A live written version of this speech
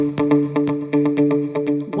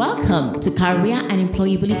Welcome to Career and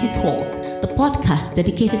Employability Talk, the podcast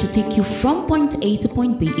dedicated to take you from point A to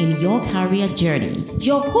point B in your career journey.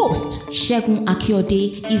 Your host, Segun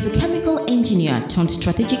Akiode, is a chemical engineer turned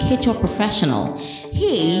strategic HR professional.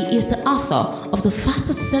 He is the author of the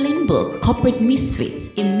fastest-selling book, Corporate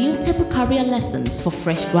Misfits, Immutable Career Lessons for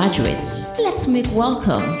Fresh Graduates. Let's make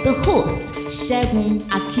welcome the host, Segun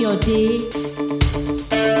Akiode.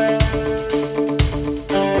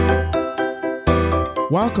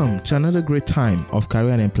 Welcome to another great time of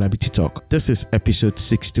Career and Employability Talk. This is episode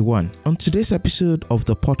 61. On today's episode of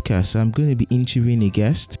the podcast, I'm going to be interviewing a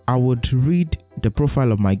guest. I would read the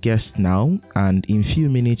profile of my guest now, and in a few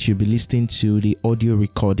minutes you'll be listening to the audio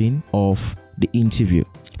recording of the interview.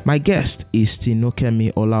 My guest is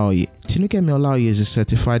Tinukemi Olaoye. Tinukemi Olaoye is a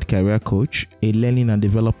certified career coach, a learning and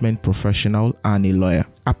development professional, and a lawyer.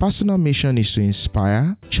 Her personal mission is to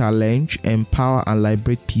inspire, challenge, empower, and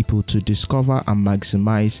liberate people to discover and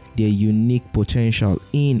maximize their unique potential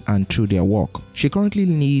in and through their work. She currently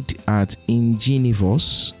leads at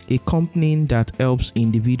Ingenivos, a company that helps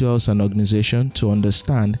individuals and organizations to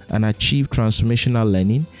understand and achieve transformational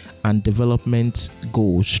learning and development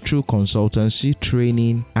goals through consultancy,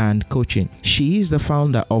 training, and coaching. She is the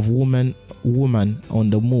founder of Woman on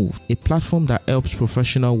the Move, a platform that helps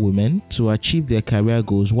professional women to achieve their career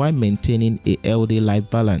goals while maintaining a healthy life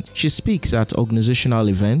balance. She speaks at organizational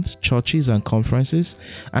events, churches, and conferences,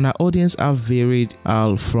 and her audience are varied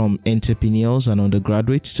from entrepreneurs and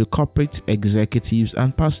undergraduates to corporate executives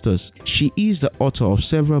and pastors. She is the author of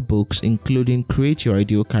several books, including Create Your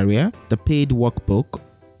Ideal Career, The Paid Workbook,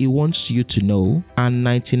 He Wants You to Know, and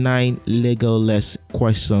 99 Legal-less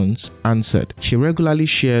Questions Answered. She regularly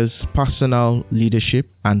shares personal leadership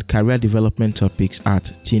and career development topics at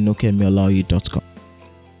tinukemiolaoye.com.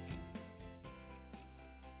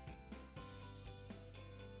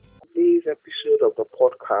 Today's episode of the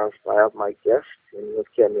podcast, I have my guest,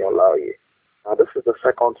 Tinukemi Olaoye. Now, this is the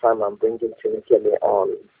second time I'm bringing Tinukemi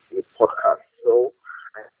on the podcast, so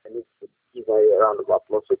I need to give her a round of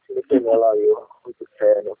applause. So, Tinukemi Olaoye, welcome to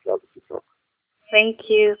Career and Employability Talk. Thank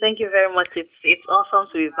you very much. It's awesome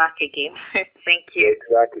to be back again. Thank you.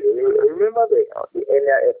 Exactly. Remember the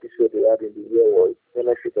earlier episode we had in the year was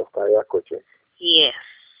benefit of career coaching. Yes.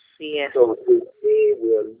 So today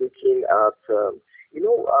we are looking at, in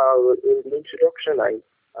the introduction I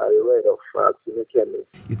read of Tinukemi.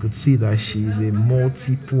 You could see that she's a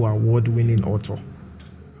multiple award-winning author.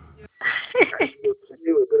 So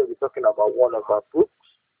today we're going to be talking about one of her books,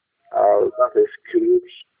 that is Create.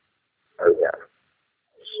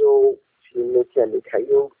 So, Tinukemi, can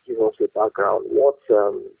you give us a background? What's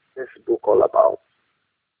this book all about?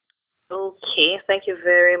 Okay, thank you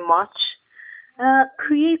very much.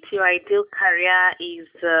 Create Your Ideal Career is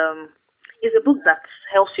a book that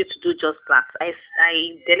helps you to do just that. I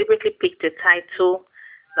deliberately picked a title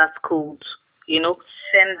that could,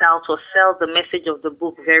 send out or sell the message of the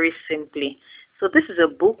book very simply. So this is a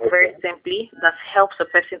book, very simply, that helps a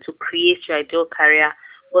person to create your ideal career.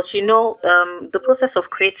 But the process of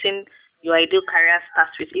creating your ideal career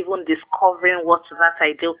starts with even discovering what that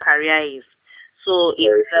ideal career is. So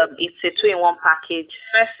it's a two-in-one package.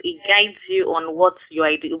 First, it guides you on what your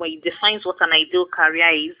ideal, when it defines what an ideal career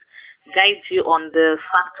is, guides you on the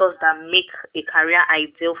factors that make a career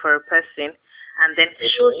ideal for a person, and then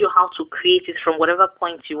shows you how to create it from whatever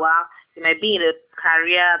point you are. You might be in a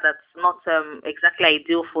career that's not exactly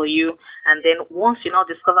ideal for you, and then once you now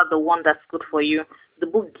discover the one that's good for you, the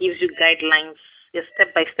book gives you guidelines, a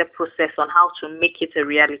step-by-step process on how to make it a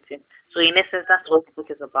reality. So in essence, that's what the book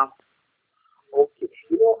is about. Okay.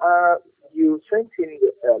 You sent in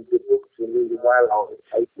the book to me while I was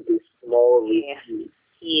typing a small review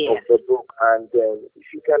of the book, and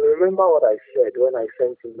if you can remember what I said when I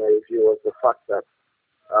sent in my review was the fact that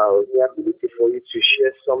the ability for you to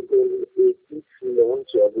share something a bit known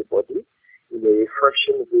to everybody in a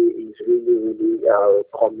refreshing way is really, really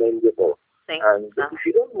commendable. And if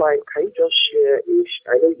you don't mind, can you just share,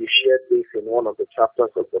 I know you shared this in one of the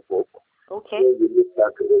chapters of the book, okay, where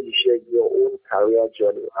you shared your own career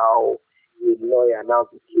journey, how a lawyer now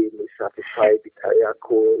became a certified career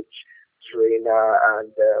coach, trainer,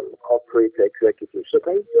 and corporate executive. So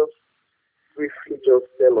can you just briefly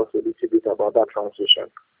just tell us a little bit about that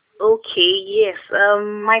transition? Okay, yes.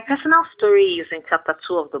 My personal story is in chapter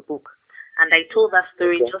 2 of the book. And I told that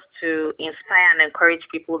story just to inspire and encourage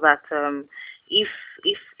people that if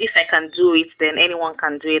I can do it, then anyone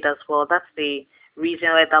can do it as well. That's the reason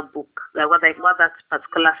why that book, what that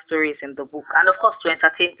particular story is in the book. And of course, to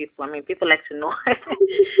entertain people. I mean, people like to know.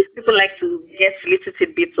 People like to get little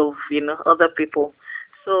tidbits of, other people.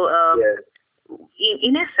 So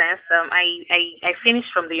in essence, I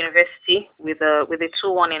finished from the university with a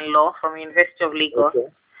 2-1 in law from University of Lagos. Okay.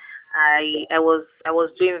 I was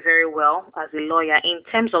doing very well as a lawyer in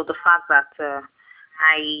terms of the fact that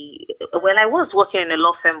I was working in a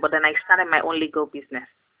law firm, but then I started my own legal business.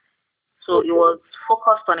 So it was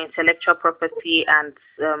focused on intellectual property and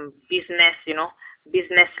business,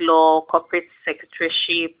 business law, corporate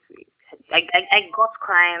secretaryship. I got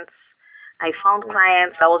clients. I found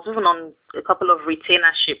clients. I was even on a couple of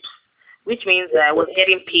retainerships, which means I was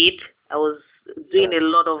getting paid. I was doing a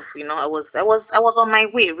lot of, I was on my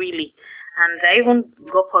way really, and I even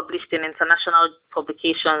got published in international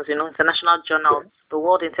publications, international journals, the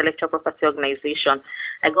World Intellectual Property Organization.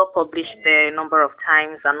 I got published there a number of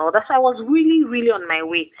times and all that. So I was really, really on my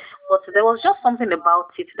way. But there was just something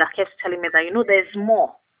about it that kept telling me that, there's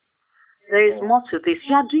more. There is more to this.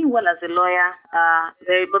 You are doing well as a lawyer,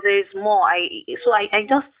 but there is more.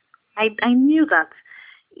 I knew that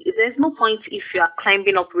there's no point if you are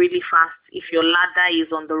climbing up really fast, if your ladder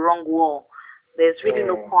is on the wrong wall. There's really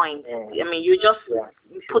no point. I mean, you just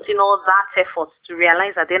put in all that effort to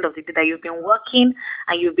realize at the end of the day that you've been working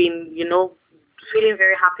and you've been, feeling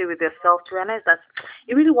very happy with yourself, to realize that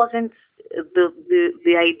it really wasn't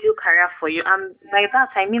the ideal career for you. And by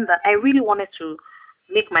that, I mean that I really wanted to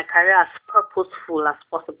make my career as purposeful as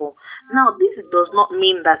possible. Now, this does not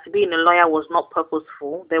mean that being a lawyer was not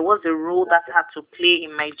purposeful. There was a role that had to play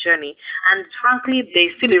in my journey. And frankly,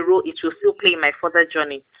 there's still a role it will still play in my further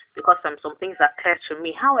journey because some things are clear to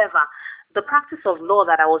me. However, the practice of law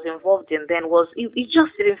that I was involved in then it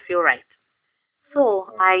just didn't feel right.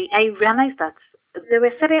 So I realized that there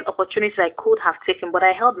were certain opportunities I could have taken, but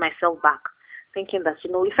I held myself back, thinking that,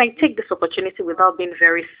 if I take this opportunity without being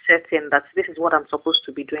very certain that this is what I'm supposed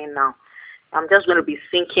to be doing now, I'm just going to be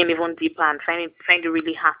sinking even deeper and find it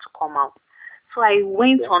really hard to come out. So I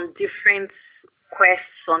went on different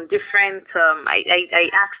quests, on different, I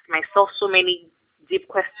asked myself so many deep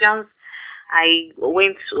questions. I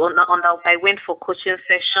went I went for coaching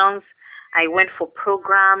sessions. I went for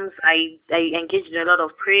programs. I engaged in a lot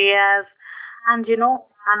of prayers. And,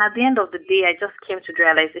 and at the end of the day, I just came to the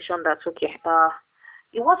realization that,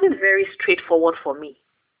 it wasn't very straightforward for me.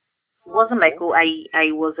 It wasn't like,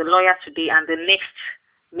 I was a lawyer today and the next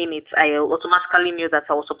minute I automatically knew that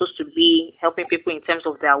I was supposed to be helping people in terms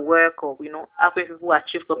of their work or, helping people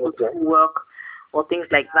achieve purposeful work or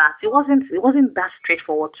things like that. It wasn't that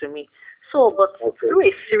straightforward to me. So, but through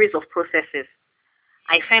a series of processes,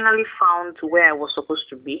 I finally found where I was supposed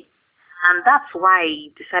to be. And that's why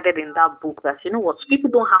I decided in that book that, people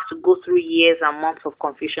don't have to go through years and months of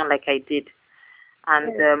confusion like I did.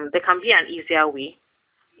 And there can be an easier way,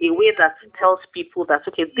 a way that tells people that,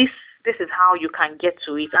 this is how you can get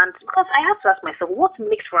to it. And because I have to ask myself, what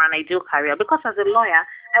makes for an ideal career? Because as a lawyer,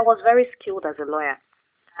 I was very skilled as a lawyer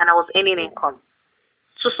and I was earning income.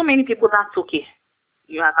 So many people, that's okay.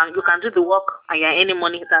 You can do the work and you're earning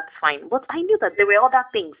money, that's fine. But I knew that there were other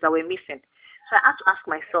things that were missing. So I had to ask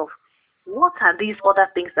myself, what are these other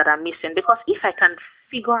things that are missing? Because if I can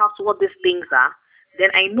figure out what these things are,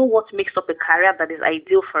 then I know what makes up a career that is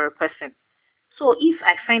ideal for a person. So if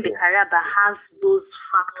I find a career that has those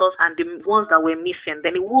factors and the ones that were missing,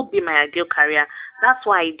 then it would be my ideal career. That's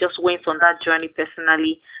why I just went on that journey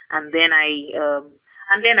personally, and then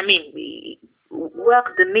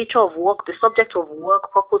work, the nature of work, the subject of work,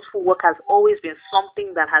 purposeful work has always been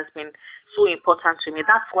something that has been so important to me.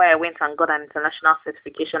 That's why I went and got an international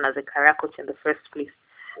certification as a career coach in the first place.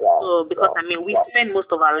 So because we spend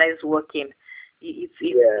most of our lives working. It's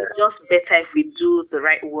just better if we do the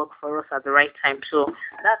right work for us at the right time. So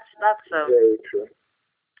that's very true.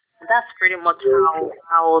 That's pretty much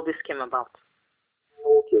how all this came about.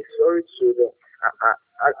 Okay, sorry to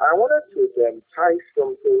I wanted to tie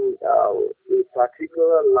something, a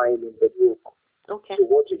particular line in the book to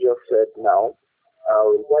what you just said now.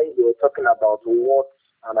 When you were talking about what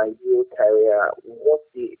an ideal career, what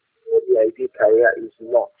the ideal career is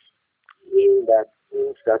not, meaning that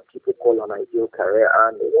things that people call an ideal career.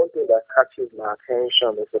 And one thing that catches my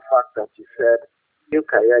attention is the fact that you said ideal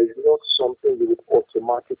career is not something you would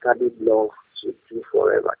automatically love to do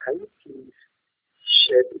forever. Can you please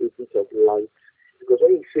shed a bit of light? Because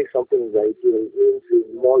when you say something is ideal, it means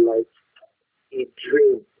it's more like a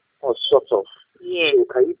dream or sort of. Yes. So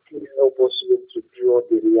can you please help us to draw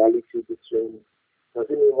the reality between, does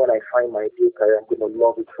it mean when I find my ideal career, I'm going to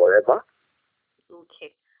love it forever?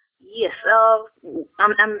 Okay. Yes.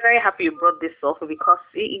 I'm very happy you brought this up because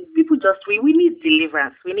people we need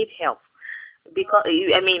deliverance. We need help. Because,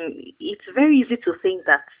 it's very easy to think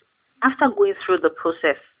that after going through the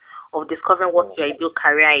process of discovering what your ideal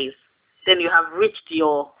career is, then you have reached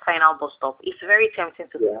your final bus stop. It's very tempting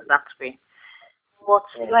to think that way. But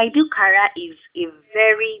your ideal career is a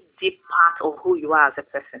very deep part of who you are as a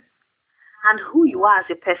person. And who you are as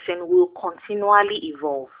a person will continually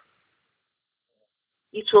evolve.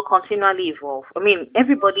 It will continually evolve. I mean,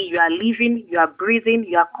 everybody, you are living, you are breathing,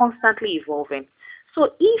 you are constantly evolving.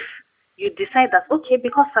 So if you decide that, okay,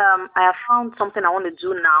 because I have found something I want to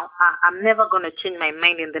do now, I'm never going to change my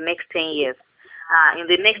mind in the next 10 years. In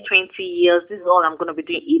the next 20 years, this is all I'm going to be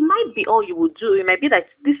doing. It might be all you will do. It might be that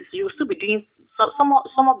you will still be doing, some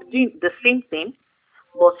of doing the same thing,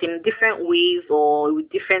 but in different ways or with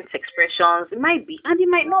different expressions. It might be, and it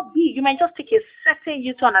might not be. You might just take a certain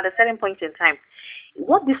U-turn at a certain point in time.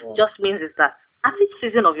 What this just means is that at each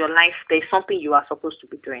season of your life, there is something you are supposed to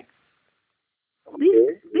be doing.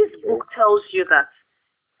 This book tells you that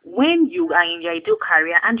when you are in your ideal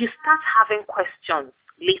career and you start having questions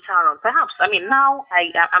later on, perhaps, I mean, now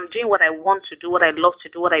I'm doing what I want to do, what I love to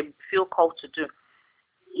do, what I feel called to do.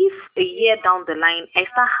 If a year down the line, I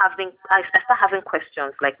start having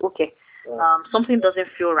questions like, okay, something doesn't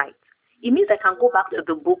feel right. It means I can go back to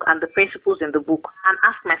the book and the principles in the book and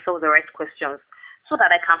ask myself the right questions so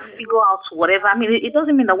that I can figure out whatever. I mean, it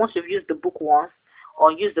doesn't mean that once you've used the book once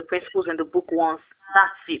or used the principles in the book once,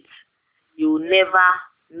 that's it. You never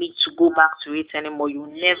need to go back to it anymore. You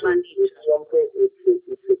never need to.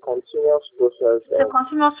 It's a continuous process. It's a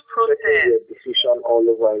continuous process. Taking your decision all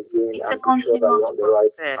over again. It's a continuous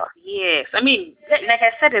process. Yes. I mean, like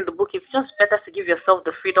I said in the book, it's just better to give yourself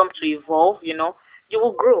the freedom to evolve, you know. You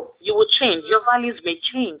will grow. You will change. Your values may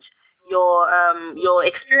change. Your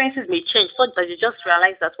experiences may change, so that you just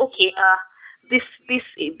realize that, okay, this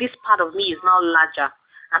part of me is now larger,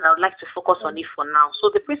 and I would like to focus on it for now. So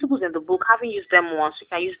the principles in the book, having used them once, you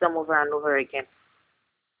can use them over and over again.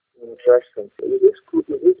 Interesting. Is this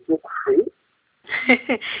book free?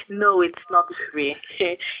 No, it's not free.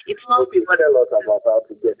 It's not free. But tell us about how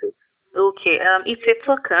to get it. Okay. It's a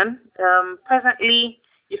token. Presently,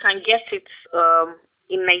 you can get it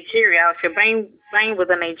in Nigeria. If you're buying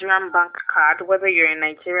with a Nigerian bank card, whether you're in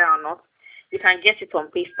Nigeria or not, you can get it on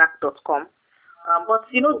paystack.com. But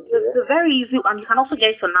you know, the very easy, and you can also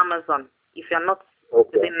get it on Amazon if you're not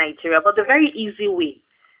within Nigeria. But the very easy way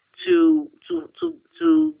to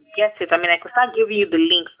get it, I mean, I could start giving you the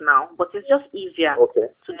links now, but it's just easier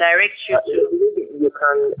to direct you to. You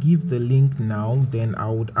can give the link now, then I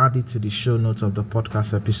would add it to the show notes of the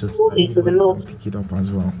podcast episode. Okay, so the notes. Pick it up as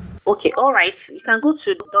well. Okay, all right. You can go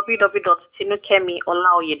to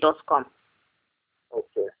www.tinukemiolaoye.com.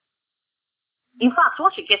 Okay. In fact,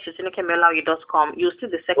 once you get to tinukemiolaoye.com, you'll see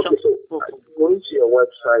the section. So going to your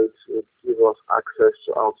website will give us access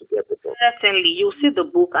to how to get the book. Certainly, you'll see the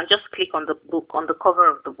book and just click on the book, on the cover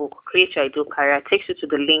of the book, Create Your Ideal Career. It takes you to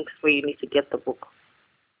the links where you need to get the book.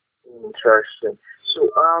 Interesting. So,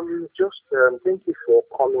 thank you for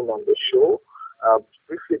coming on the show.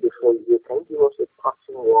 Briefly before you can you give us a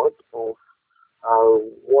passing word of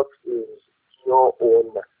what is your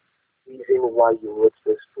own reason why you wrote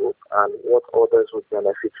this book and what others would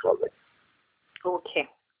benefit from it? Okay.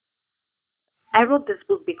 I wrote this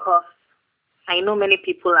book because I know many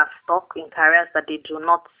people are stuck in careers that they do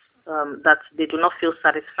not feel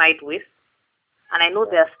satisfied with. And I know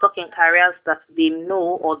they are stuck in careers that they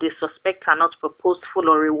know or they suspect are not purposeful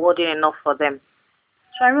or rewarding enough for them.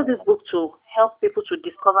 So I wrote this book to help people to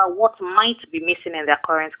discover what might be missing in their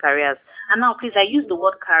current careers. And now, please, I use the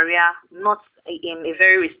word career not in a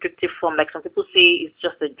very restrictive form, like some people say it's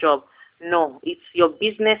just a job. No, it's your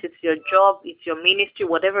business, it's your job, it's your ministry,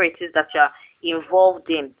 whatever it is that you're involved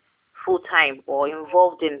in full-time or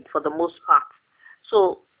involved in for the most part.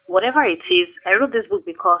 So whatever it is, I wrote this book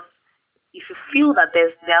because if you feel that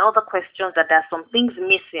there are other questions, that there are some things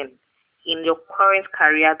missing in your current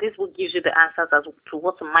career, this book gives you the answers as to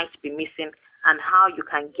what might be missing and how you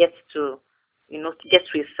can get to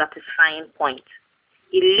a satisfying point.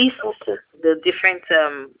 It lists the different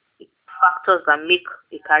factors that make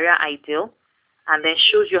a career ideal, and then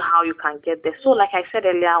shows you how you can get there. So, like I said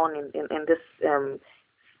earlier on in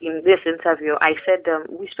this interview, I said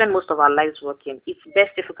we spend most of our lives working. It's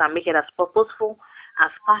best if we can make it as purposeful,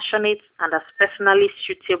 as passionate, and as personally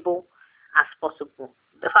suitable as possible.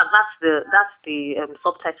 In fact, that's the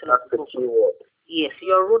subtitle of the book. Yes,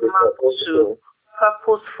 your roadmap to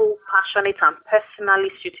purposeful, passionate, and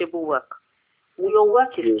personally suitable work. Your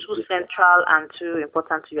work is too central and too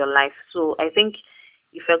important to your life. So I think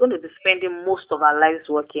if we're going to be spending most of our lives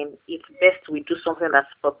working, it's best we do something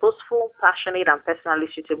that's purposeful, passionate, and personally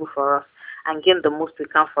suitable for us and gain the most we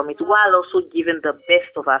can from it, while also giving the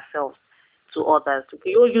best of ourselves to others.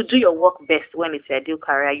 You do your work best when it's your ideal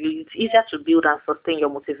career. It's easier to build and sustain your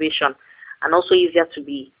motivation and also easier to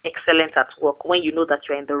be excellent at work when you know that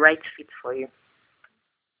you're in the right fit for you.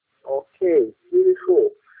 Okay,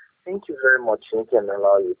 beautiful. Thank you very much, Tinukemi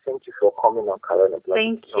Olaoye. Thank you for coming on Career and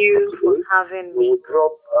Employment. Thank you for having me. We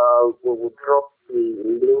will drop the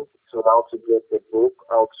link to how to get the book,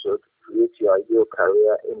 how to create your ideal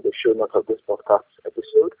career in the show notes of this podcast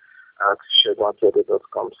episode at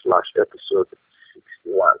segunakiode.com/episode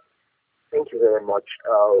 61. Thank you very much.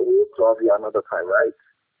 We'll talk to you another time, right?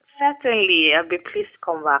 Certainly. I'll be pleased to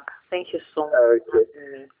come back. Thank you so much.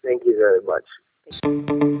 Okay. Thank you very much.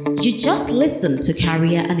 You just listened to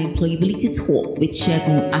Career and Employability Talk with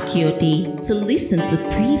Segun Akiode. To listen to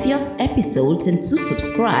previous episodes and to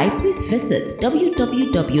subscribe, please visit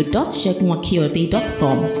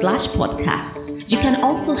www.segunakiode.com/podcast. You can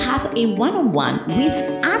also have a one-on-one with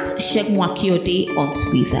 @Segun Akiode on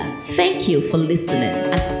Twitter. Thank you for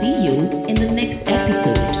listening. I'll see you in the next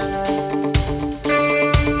episode.